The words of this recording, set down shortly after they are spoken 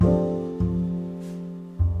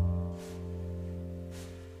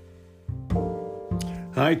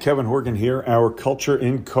Hi, Kevin Horgan here, Our Culture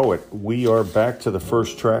in Coet. We are back to the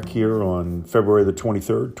first track here on February the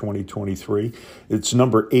 23rd, 2023. It's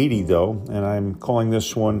number 80, though, and I'm calling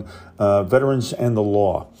this one Veterans and the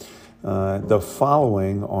Law. The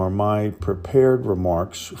following are my prepared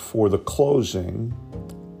remarks for the closing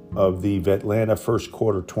of the Vetlanta First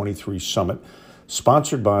Quarter 23 Summit,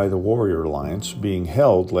 sponsored by the Warrior Alliance, being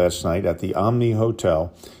held last night at the Omni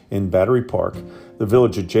Hotel in Battery Park, the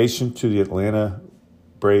village adjacent to the Atlanta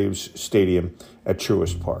Braves Stadium at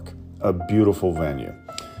Truist Park, a beautiful venue.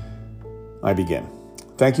 I begin.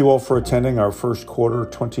 Thank you all for attending our first quarter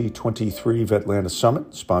 2023 Vetlanta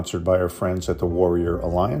Summit, sponsored by our friends at the Warrior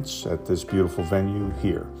Alliance at this beautiful venue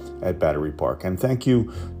here at Battery Park. And thank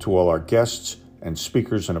you to all our guests and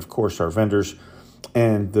speakers and, of course, our vendors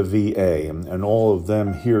and the VA. And all of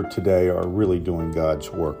them here today are really doing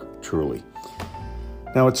God's work, truly.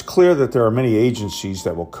 Now, it's clear that there are many agencies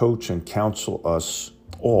that will coach and counsel us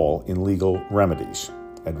all in legal remedies,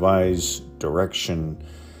 advice, direction,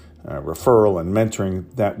 referral, and mentoring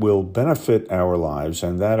that will benefit our lives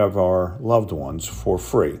and that of our loved ones for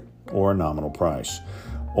free or a nominal price.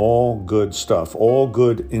 All good stuff, all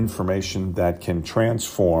good information that can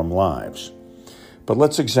transform lives. But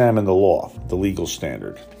let's examine the law, the legal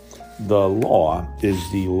standard. The law is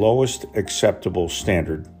the lowest acceptable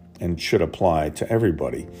standard and should apply to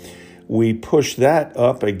everybody. We push that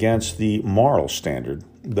up against the moral standard,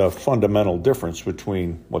 the fundamental difference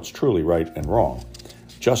between what's truly right and wrong,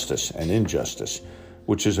 justice and injustice,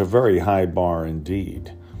 which is a very high bar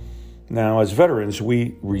indeed. Now, as veterans,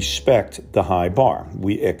 we respect the high bar.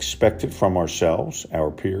 We expect it from ourselves,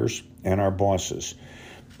 our peers, and our bosses.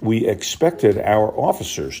 We expected our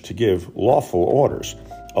officers to give lawful orders,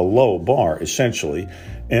 a low bar, essentially,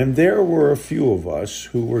 and there were a few of us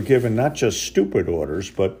who were given not just stupid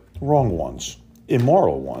orders, but wrong ones,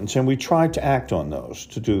 immoral ones, and we tried to act on those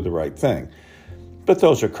to do the right thing. But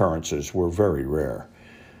those occurrences were very rare.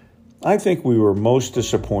 I think we were most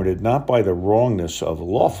disappointed not by the wrongness of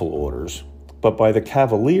lawful orders, but by the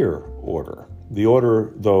cavalier order. The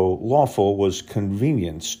order, though lawful, was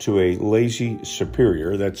convenience to a lazy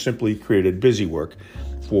superior that simply created busy work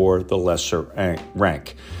for the lesser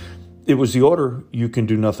rank. It was the order you can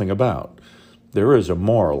do nothing about. There is a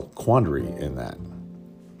moral quandary in that.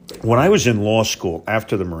 When I was in law school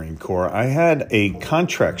after the Marine Corps, I had a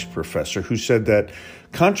contracts professor who said that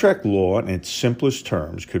contract law in its simplest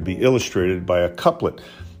terms could be illustrated by a couplet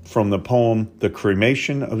from the poem The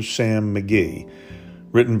Cremation of Sam McGee,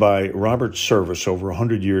 written by Robert Service over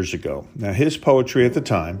 100 years ago. Now, his poetry at the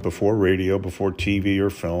time, before radio, before TV or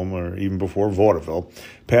film, or even before vaudeville,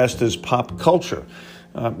 passed as pop culture.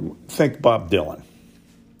 Think Bob Dylan.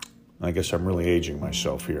 I guess I'm really aging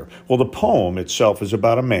myself here. Well, the poem itself is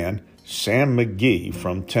about a man, Sam McGee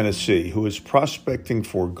from Tennessee, who is prospecting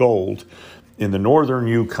for gold in the northern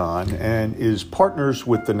Yukon and is partners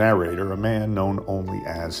with the narrator, a man known only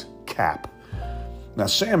as Cap. Now,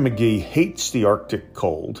 Sam McGee hates the Arctic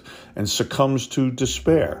cold and succumbs to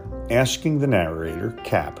despair, asking the narrator,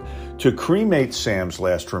 Cap, to cremate Sam's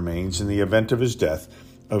last remains in the event of his death,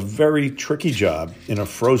 a very tricky job in a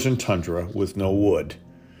frozen tundra with no wood.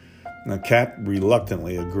 Now, Cap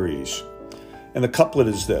reluctantly agrees. And the couplet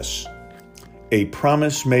is this: a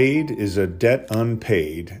promise made is a debt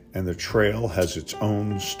unpaid, and the trail has its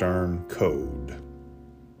own stern code.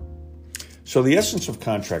 So the essence of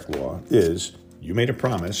contract law is you made a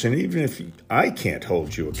promise, and even if I can't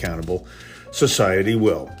hold you accountable, society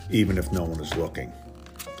will, even if no one is looking.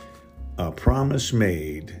 A promise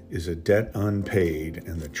made is a debt unpaid,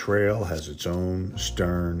 and the trail has its own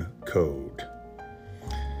stern code.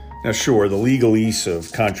 Now, sure, the legalese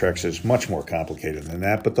of contracts is much more complicated than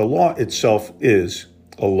that, but the law itself is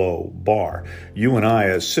a low bar. You and I,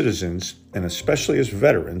 as citizens, and especially as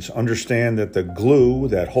veterans, understand that the glue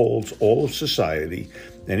that holds all of society,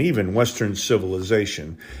 and even Western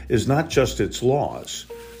civilization, is not just its laws.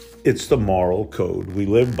 It's the moral code we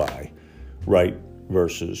live by, right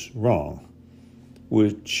versus wrong,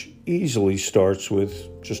 which easily starts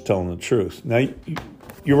with just telling the truth. Now,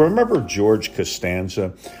 you remember George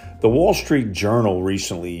Costanza? The Wall Street Journal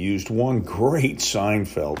recently used one great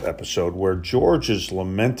Seinfeld episode where George is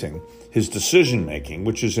lamenting his decision-making,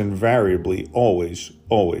 which is invariably always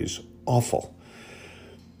awful.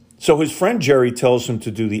 So his friend Jerry tells him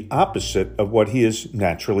to do the opposite of what he is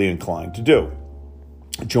naturally inclined to do.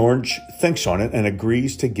 George thinks on it and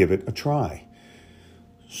agrees to give it a try.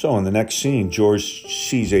 So in the next scene, George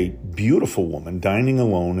sees a beautiful woman dining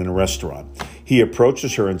alone in a restaurant. He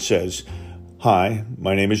approaches her and says, "Hi,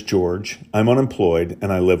 my name is George. I'm unemployed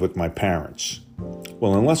and I live with my parents."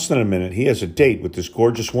 Well, in less than a minute, he has a date with this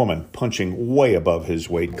gorgeous woman punching way above his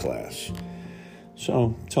weight class.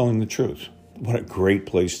 So, telling the truth, what a great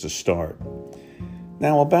place to start.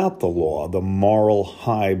 Now, about the law, the moral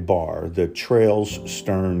high bar, the trail's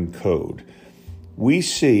stern code. We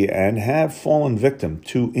see and have fallen victim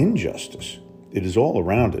to injustice. It is all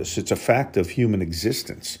around us. It's a fact of human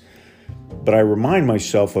existence. But I remind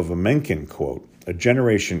myself of a Mencken quote, a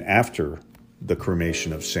generation after the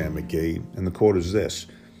cremation of Sam McGee, and the quote is this: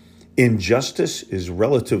 "Injustice is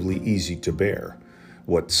relatively easy to bear.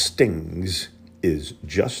 What stings is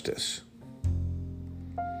justice."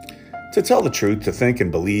 To tell the truth, to think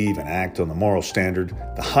and believe and act on the moral standard,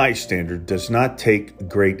 the high standard, does not take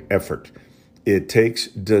great effort. It takes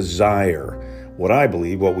desire. What I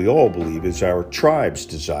believe, what we all believe, is our tribe's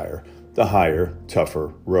desire, the higher,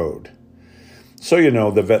 tougher road. So,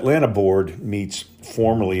 the Vetlanta board meets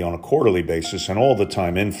formally on a quarterly basis and all the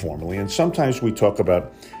time informally, and sometimes we talk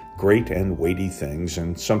about great and weighty things,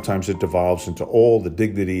 and sometimes it devolves into all the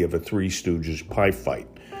dignity of a Three Stooges pie fight.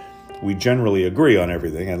 We generally agree on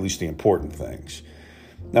everything, at least the important things.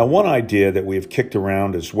 Now, one idea that we have kicked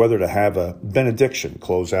around is whether to have a benediction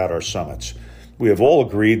close out our summits. We have all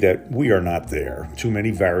agreed that we are not there. Too many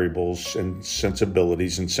variables and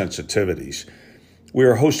sensibilities and sensitivities. We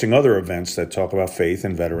are hosting other events that talk about faith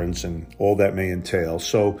and veterans and all that may entail,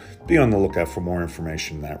 so be on the lookout for more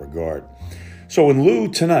information in that regard. So in lieu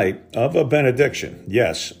tonight of a benediction,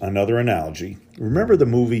 yes, another analogy, remember the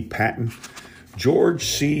movie Patton? George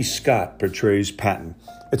C. Scott portrays Patton.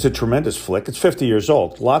 It's a tremendous flick. It's 50 years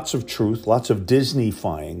old. Lots of truth, lots of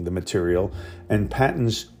Disney-fying the material, and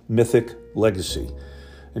Patton's mythic legacy.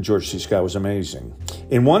 And George C. Scott was amazing.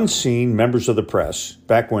 In one scene, members of the press,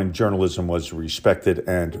 back when journalism was respected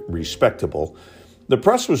and respectable, the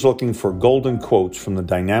press was looking for golden quotes from the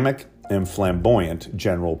dynamic and flamboyant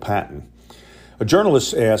General Patton. A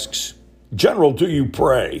journalist asks, "General, do you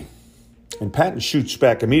pray?" And Patton shoots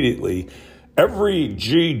back immediately, "Every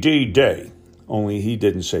GD day." Only he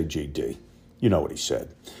didn't say GD. You know what he said.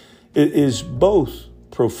 It is both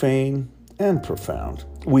profane and profound.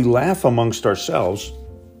 We laugh amongst ourselves,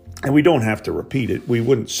 and we don't have to repeat it. We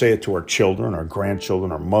wouldn't say it to our children, our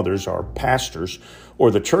grandchildren, our mothers, our pastors,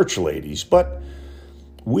 or the church ladies, but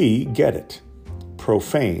we get it.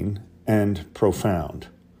 Profane and profound.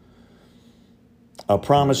 A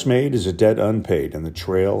promise made is a debt unpaid, and the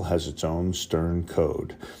trail has its own stern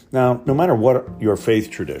code. Now, no matter what your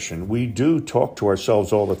faith tradition, we do talk to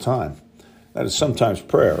ourselves all the time. That is sometimes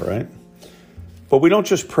prayer, right? But we don't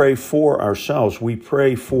just pray for ourselves, we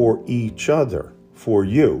pray for each other, for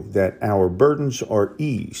you, that our burdens are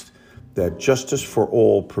eased, that justice for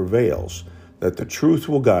all prevails, that the truth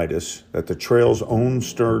will guide us, that the trail's own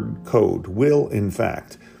stern code will, in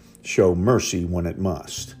fact, show mercy when it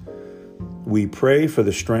must. We pray for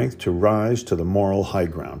the strength to rise to the moral high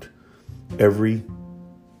ground every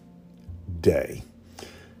day.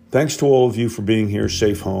 Thanks to all of you for being here,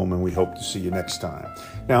 safe home, and we hope to see you next time.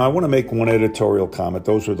 Now, I want to make one editorial comment.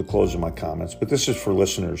 Those are the close of my comments, but this is for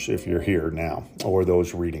listeners if you're here now or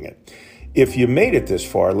those reading it. If you made it this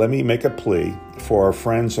far, let me make a plea for our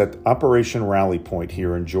friends at Operation Rally Point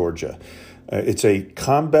here in Georgia. It's a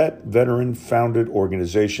combat veteran-founded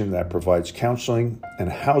organization that provides counseling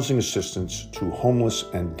and housing assistance to homeless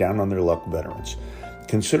and down-on-their-luck veterans.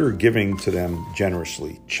 Consider giving to them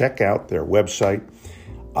generously. Check out their website,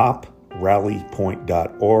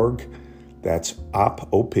 oprallypoint.org. That's op,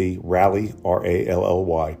 rally,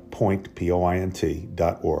 R-A-L-L-Y, point,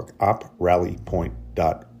 P-O-I-N-T.org,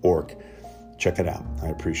 oprallypoint.org. Check it out. I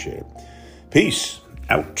appreciate it. Peace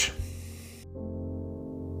out.